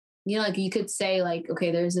like you could say like,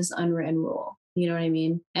 okay, there's this unwritten rule, you know what I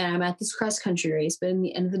mean? And I'm at this cross country race, but in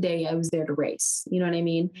the end of the day, I was there to race, you know what I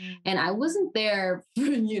mean? And I wasn't there for,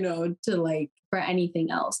 to like for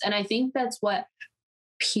anything else. And I think that's what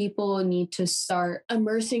people need to start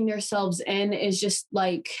immersing themselves in, is just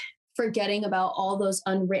like forgetting about all those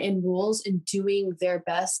unwritten rules and doing their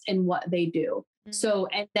best in what they do. So,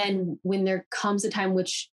 and then when there comes a time,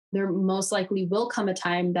 which there most likely will come a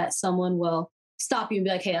time, that someone will stop you and be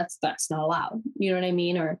like, hey, that's not allowed. You know what I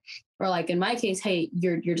mean? Or like in my case, hey,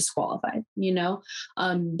 you're disqualified,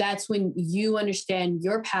 that's when you understand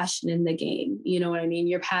your passion in the game. You know what I mean?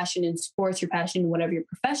 Your passion in sports, your passion in whatever your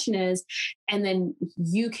profession is. And then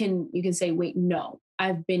you can say, wait, no,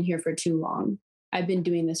 I've been here for too long. I've been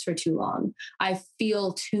doing this for too long. I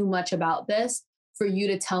feel too much about this for you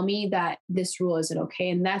to tell me that this rule isn't okay.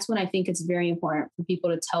 And that's when I think it's very important for people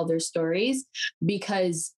to tell their stories,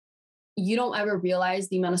 because you don't ever realize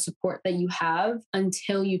the amount of support that you have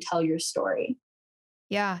until you tell your story.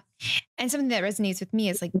 Yeah. And something that resonates with me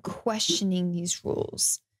is like questioning these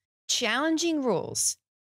rules, challenging rules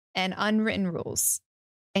and unwritten rules,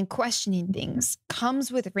 and questioning things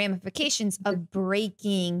comes with ramifications of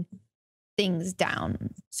breaking things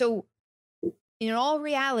down. So in all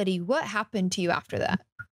reality, what happened to you after that?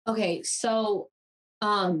 Okay. So,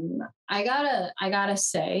 I gotta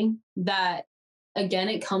say that again,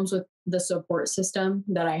 it comes with the support system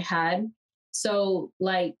that I had. So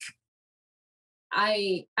like,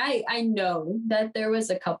 I know that there was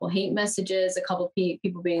a couple hate messages, a couple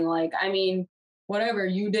people being like, I mean, whatever,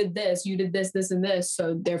 you did this, this, and this,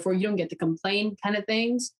 so therefore you don't get to complain, kind of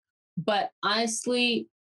things. But honestly,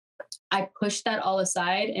 I pushed that all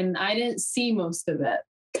aside and I didn't see most of it.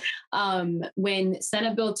 When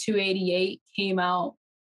Senate Bill 288 came out,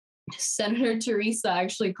 Senator Theresa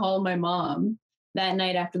actually called my mom that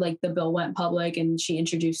night after like the bill went public and she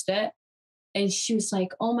introduced it. And she was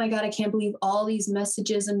like, oh my God, I can't believe all these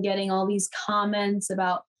messages I'm getting, all these comments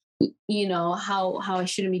about, how I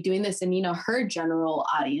shouldn't be doing this. And, her general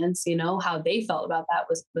audience, how they felt about that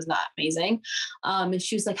was not amazing. And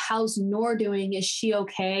she was like, how's Noor doing? Is she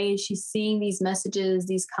okay? Is she seeing these messages,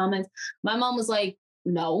 these comments? My mom was like,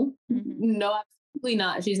 no, no, absolutely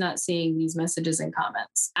not. She's not seeing these messages and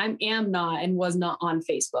comments. I am not and was not on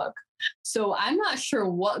Facebook. So I'm not sure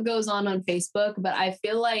what goes on Facebook, but I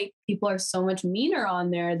feel like people are so much meaner on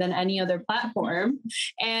there than any other platform.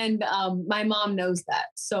 And my mom knows that.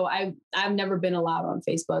 So I've never been allowed on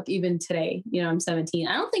Facebook, even today. I'm 17.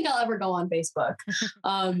 I don't think I'll ever go on Facebook,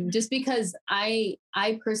 just because I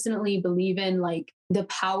personally believe in like the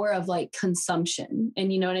power of like consumption.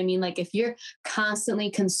 And you know what I mean? Like if you're constantly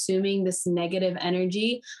consuming this negative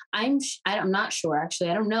energy, I'm not sure, actually,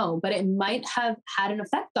 I don't know, but it might have had an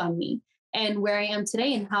effect on me and where I am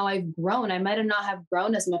today and how I've grown. I might have not have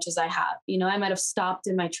grown as much as I have, I might have stopped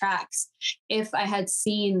in my tracks if I had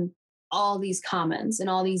seen all these comments and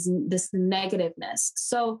all this negativeness.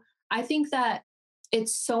 So I think that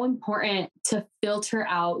it's so important to filter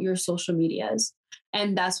out your social medias.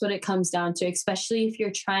 And that's what it comes down to, especially if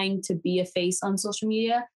you're trying to be a face on social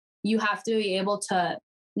media. You have to be able to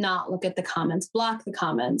not look at the comments, block the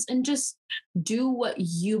comments, and just do what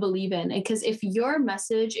you believe in. Because if your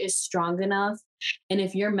message is strong enough and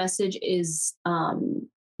if your message is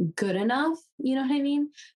good enough, you know what I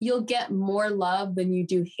mean? You'll get more love than you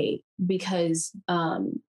do hate, because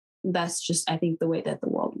that's just, I think, the way that the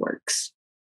world works.